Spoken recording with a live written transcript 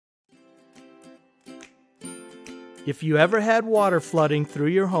If you ever had water flooding through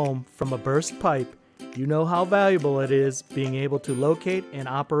your home from a burst pipe, you know how valuable it is being able to locate and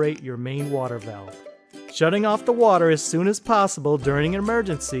operate your main water valve. Shutting off the water as soon as possible during an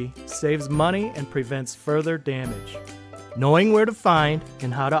emergency saves money and prevents further damage. Knowing where to find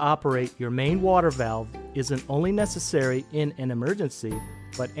and how to operate your main water valve isn't only necessary in an emergency,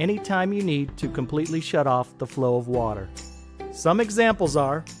 but any time you need to completely shut off the flow of water. Some examples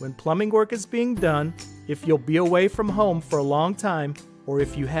are when plumbing work is being done, if you'll be away from home for a long time, or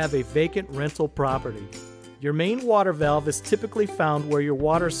if you have a vacant rental property. Your main water valve is typically found where your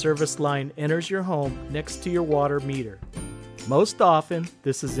water service line enters your home next to your water meter. Most often,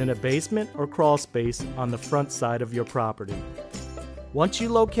 this is in a basement or crawl space on the front side of your property. Once you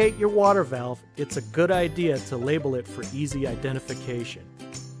locate your water valve, it's a good idea to label it for easy identification.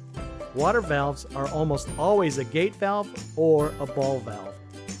 Water valves are almost always a gate valve or a ball valve.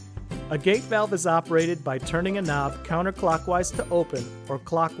 A gate valve is operated by turning a knob counterclockwise to open or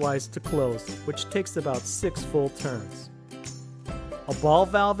clockwise to close, which takes about 6 full turns. A ball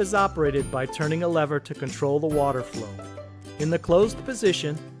valve is operated by turning a lever to control the water flow. In the closed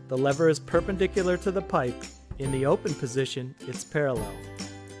position, the lever is perpendicular to the pipe. In the open position, it's parallel.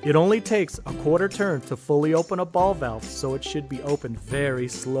 It only takes a quarter turn to fully open a ball valve, so it should be opened very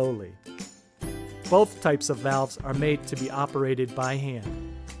slowly. Both types of valves are made to be operated by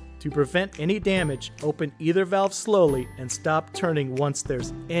hand. To prevent any damage, open either valve slowly and stop turning once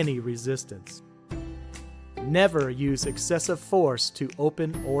there's any resistance. Never use excessive force to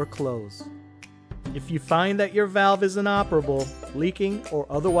open or close. If you find that your valve is inoperable, leaking, or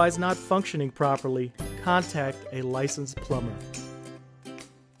otherwise not functioning properly, contact a licensed plumber.